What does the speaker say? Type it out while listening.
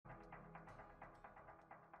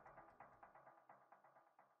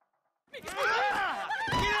Get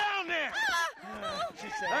down there!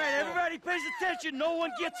 All right, everybody pays attention. No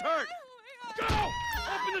one gets hurt. Go!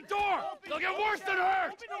 Open the door! They'll get worse than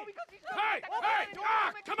hurt! Hey! Hey!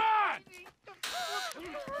 Ah! Come on!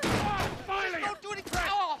 Oh, finally! Don't do anything.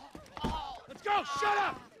 Let's go! Shut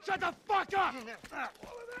up! Shut the fuck up!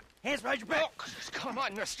 Hands behind your back. Come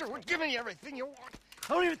on, mister. We're giving you everything you want.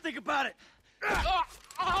 Don't even think about it. I'll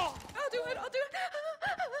do it. I'll do it.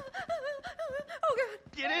 Oh, God.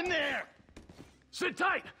 Get in there. Sit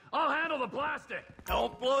tight! I'll handle the plastic!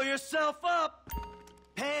 Don't blow yourself up.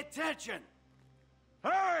 Pay attention.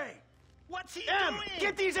 Hurry. What's he Em, doing?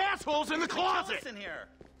 get these assholes in the closet! In here.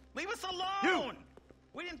 Leave us alone.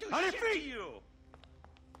 We didn't do On your shit to feet. you.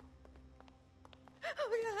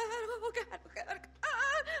 Oh, God. Oh, God. Oh, God.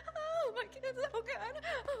 Oh, my kids. Oh, God.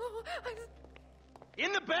 Oh, I just...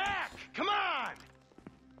 In the back! Come on!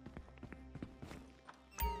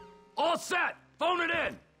 All set! Phone it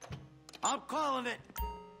in! I'm calling it.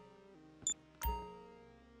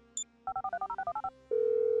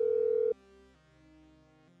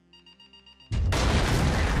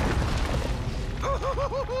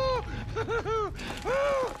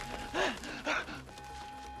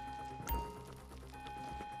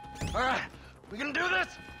 All right, we gonna do this?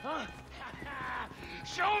 Huh?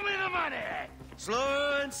 Show me the money!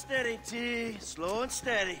 Slow and steady, T. Slow and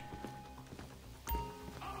steady.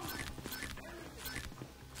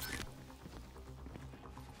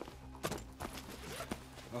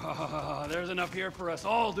 Oh, there's enough here for us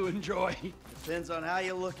all to enjoy. Depends on how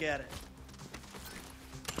you look at it.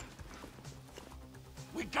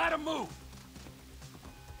 We gotta move!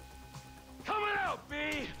 Coming out, B!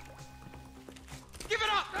 Give it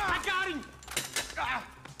up! I got him!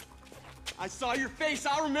 I saw your face.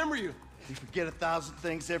 I'll remember you. You forget 1,000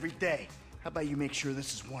 things every day. How about you make sure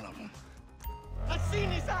this is one of them? I've seen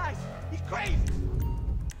his eyes. He's crazy.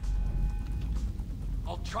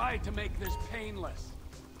 I'll try to make this painless.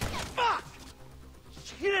 Fuck!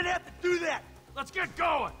 You didn't have to do that. Let's get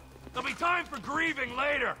going! There'll be time for grieving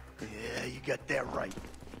later! Yeah, you got that right.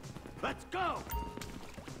 Let's go.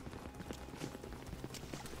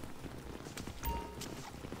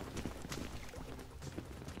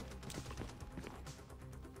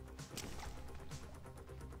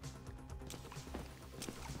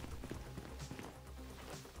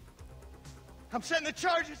 I'm setting the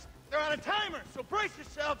charges. They're on a timer, so brace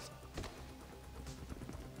yourselves.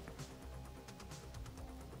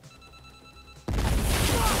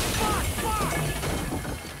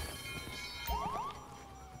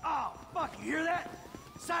 Oh, fuck, you hear that?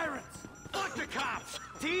 Sirens. Fuck the cops.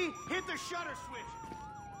 T, hit the shutter switch.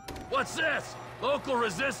 What's this? Local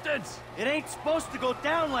resistance? It ain't supposed to go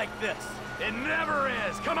down like this. It never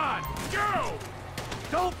is! Come on, go!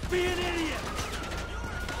 Don't be an idiot.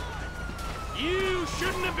 You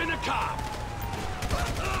shouldn't have been a cop!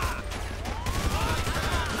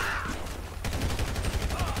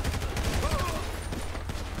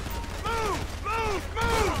 Move!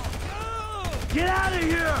 Get out of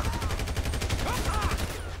here.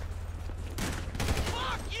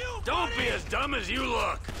 Fuck you, Don't buddy! be as dumb as you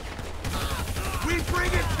look! We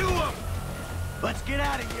bring it to him! Let's get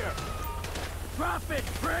out of here. Drop it,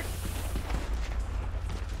 prick.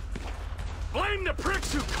 Blame the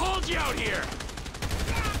pricks who called you out here!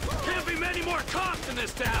 Can't be many more cops in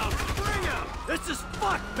this town! Bring him! This is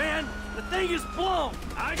fucked, man. The thing is blown.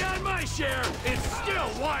 I got my share. It's still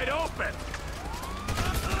wide open.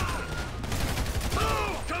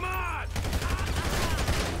 Oh, come on!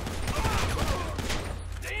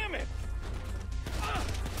 Damn it!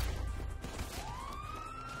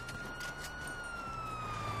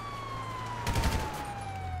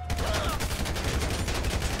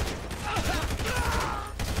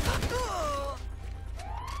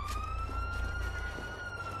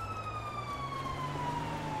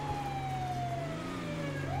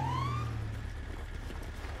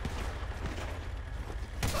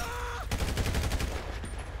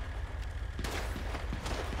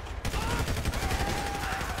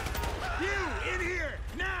 You, in here,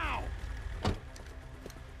 now!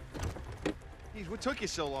 Jeez, what took you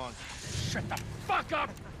so long? Shut the fuck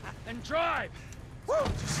up and drive! Woo!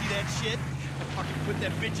 Did you see that shit? Fucking put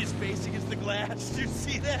that bitch's face against the glass. Did you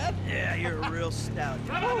see that? Yeah, you're a real stout.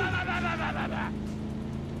 Fuck,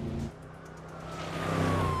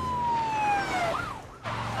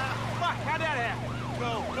 how'd that happen?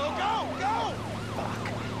 Go, go, go, go!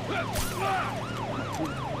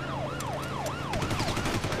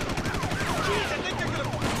 Jeez, I think they're gonna...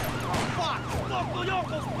 Oh, fuck! Local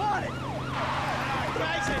yokel spotted.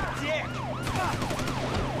 Guy's a dick!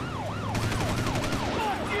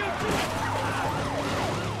 Fuck you, too.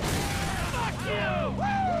 Fuck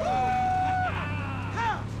you!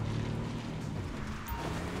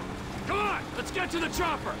 to the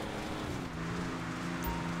chopper!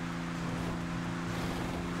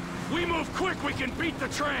 We move quick, we can beat the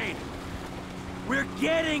train! We're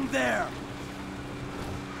getting there!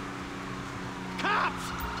 Cops!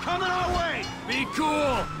 Coming our way! Be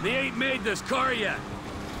cool! They ain't made this car yet.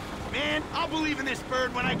 Man, I'll believe in this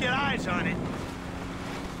bird when I get eyes on it.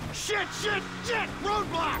 Shit, shit, shit!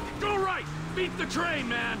 Roadblock! Go right! Beat the train,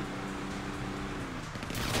 man!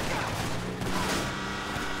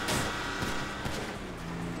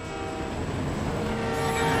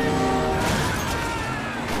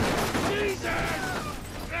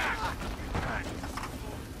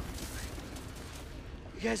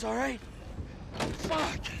 You guys all right?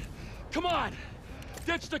 Fuck! Come on!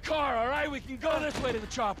 Ditch the car, all right? We can go this way to the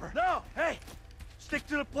chopper. No! Hey! Stick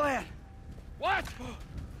to the plan! What?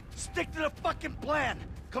 Stick to the fucking plan!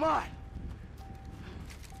 Come on!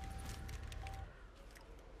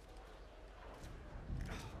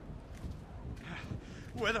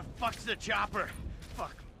 Where the fuck's the chopper?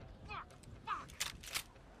 Fuck. Fuck. Fuck.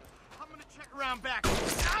 I'm gonna check around back.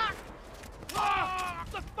 Ah! Ah!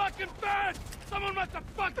 The fucking fence! Someone must have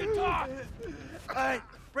fucking talked! Alright,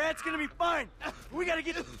 Brad's gonna be fine. We gotta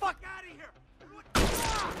get the fuck out of here!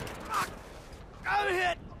 Ah, fuck! I'm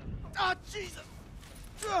hit! Oh, Jesus!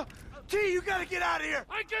 T, you gotta get out of here!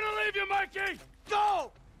 I'm gonna leave you, Mikey!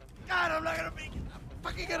 Go! God, I'm not gonna make it. I'm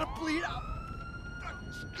fucking gonna bleed out.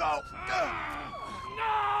 Let's go!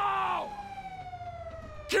 No!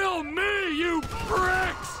 Kill me, you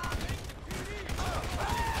pricks!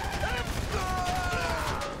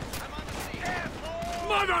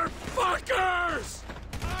 Motherfuckers!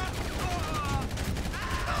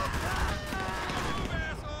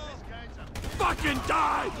 Fucking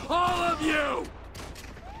die, all of you!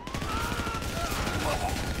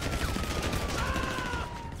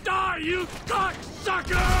 Die, you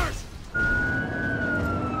cocksuckers!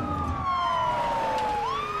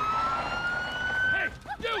 Hey,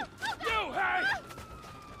 you, hey!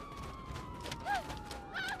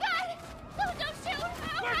 God! Don't shoot!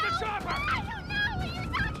 Where's the chopper? I don't know what you're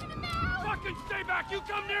talking about! Fucking stay back! You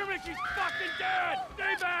come near me, she's fucking dead!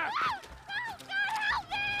 Stay back! Oh, God, help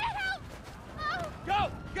me! Help! Oh. Go!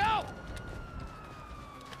 Go!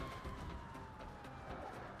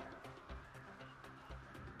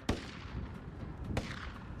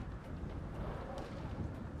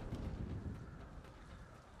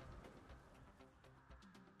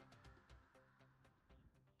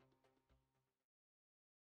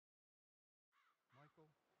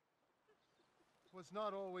 Was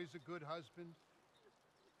not always a good husband,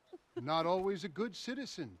 not always a good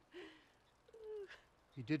citizen.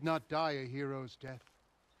 He did not die a hero's death,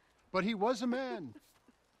 but he was a man.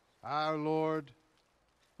 Our Lord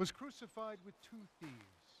was crucified with 2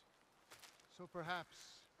 thieves, so perhaps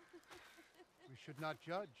we should not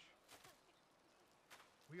judge.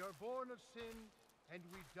 We are born of sin, and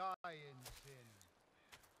we die in sin.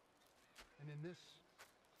 And in this,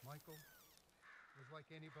 Michael was like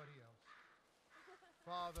anybody else.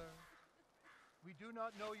 Father, we do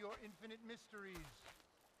not know your infinite mysteries,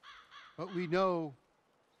 but we know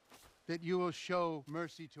that you will show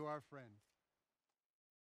mercy to our friend.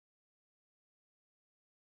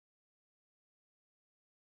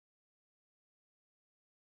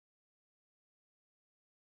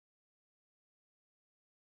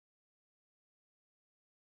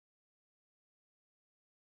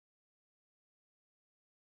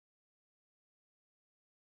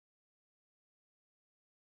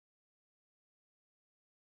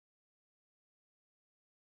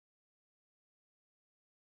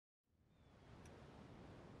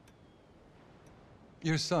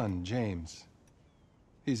 Your son, James.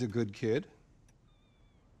 He's a good kid.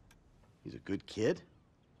 He's a good kid?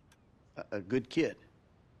 A good kid?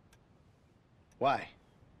 Why?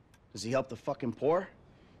 Does he help the fucking poor?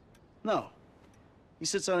 No. He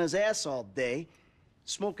sits on his ass all day,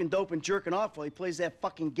 smoking dope and jerking off while he plays that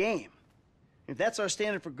fucking game. If that's our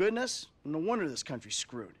standard for goodness, no wonder this country's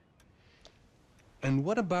screwed. And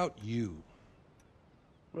what about you?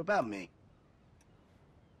 What about me?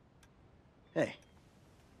 Hey.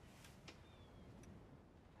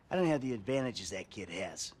 I don't have the advantages that kid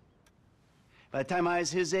has. By the time I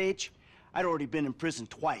was his age, I'd already been in prison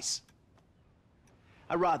twice.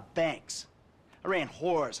 I robbed banks. I ran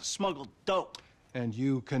whores. I smuggled dope. And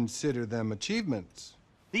you consider them achievements?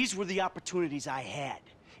 These were the opportunities I had.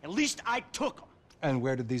 At least I took them. And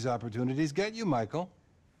where did these opportunities get you, Michael?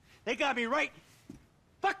 They got me right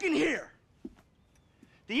fucking here.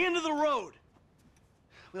 The end of the road.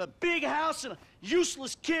 With a big house and a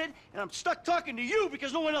useless kid, and I'm stuck talking to you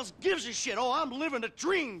because no one else gives a shit. Oh, I'm living a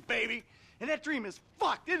dream, baby. And that dream is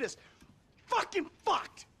fucked. It is fucking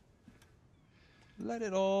fucked. Let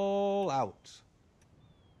it all out.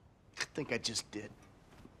 I think I just did.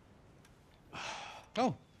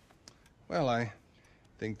 Oh, well, I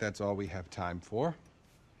think that's all we have time for.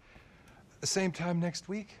 The same time next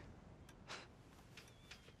week?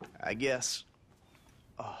 I guess.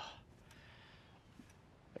 Oh.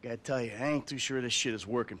 I gotta tell you, I ain't too sure this shit is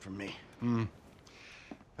working for me.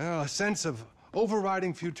 Well, a sense of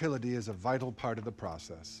overriding futility is a vital part of the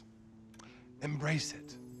process. Embrace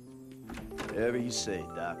it. Whatever you say,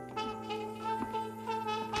 Doc.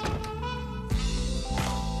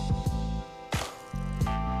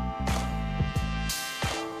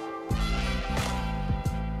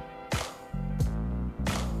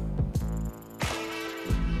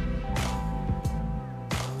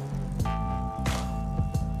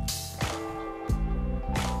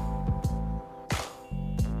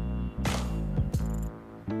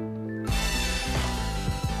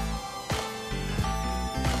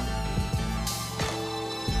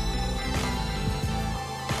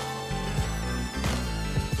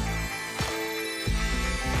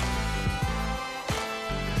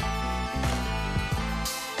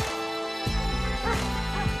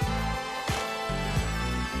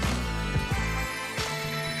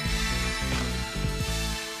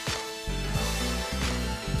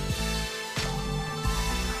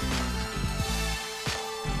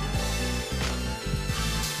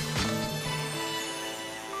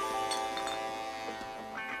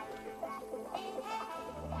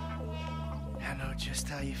 I know just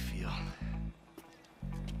how you feel.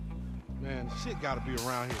 Man, shit gotta be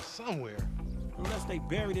around here somewhere. Unless they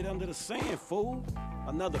buried it under the sand, fool.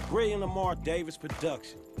 Another brilliant Lamar Davis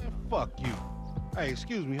production. Man, fuck you. Hey,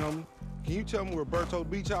 excuse me, homie. Can you tell me where Berto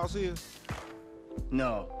Beach House is?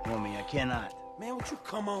 No, homie, I cannot. Man, would you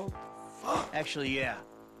come on? Fuck. Actually, yeah.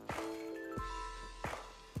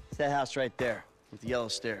 It's that house right there with the yellow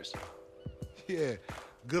stairs. Yeah,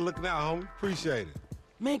 good looking out, homie. Appreciate it.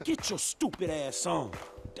 Man, get your stupid ass on.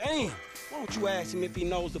 Damn. Why don't you ask him if he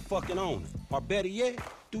knows the fucking owner? Or better yet,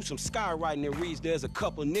 do some skywriting that reads there's a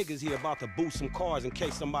couple niggas here about to boost some cars in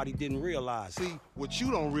case somebody didn't realize. See, what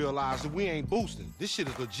you don't realize is we ain't boosting. This shit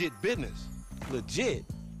is legit business. Legit?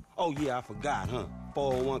 Oh, yeah, I forgot, huh?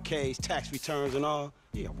 401ks, tax returns and all?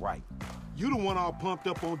 Yeah, right. You the one all pumped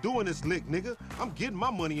up on doing this lick, nigga. I'm getting my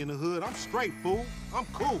money in the hood. I'm straight, fool. I'm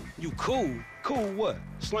cool. You cool? Cool what?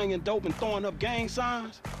 Slinging dope and throwing up gang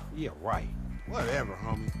signs? Yeah, right. Whatever,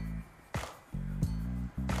 homie.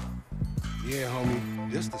 Yeah,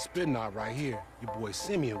 homie. This the spin knot right here. Your boy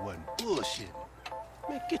Simeon wasn't bullshitting.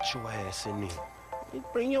 Man, get your ass in there. Hey,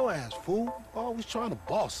 bring your ass, fool. Always trying to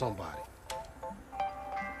boss somebody.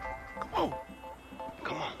 Come on.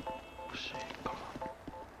 Come on. Shit, come on.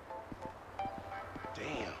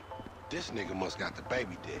 Damn. This nigga must got the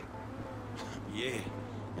baby dick. Yeah,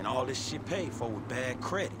 and all this shit paid for with bad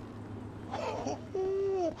credit.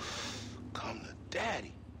 Come to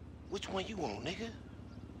daddy. Which one you want, nigga?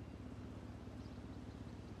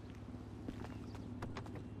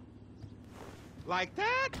 Like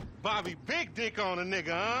that? Bobby big dick on a nigga,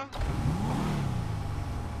 huh?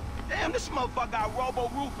 Damn, this motherfucker got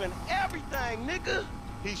robo-roof and everything, nigga.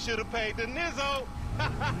 He should have paid the nizzo.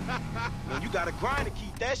 Man, you gotta grind to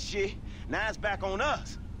keep that shit. Now it's back on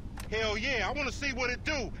us. Hell yeah, I want to see what it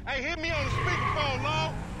do. Hey, hit me on the speakerphone,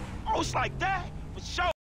 Lord. Oh, it's like that? For sure.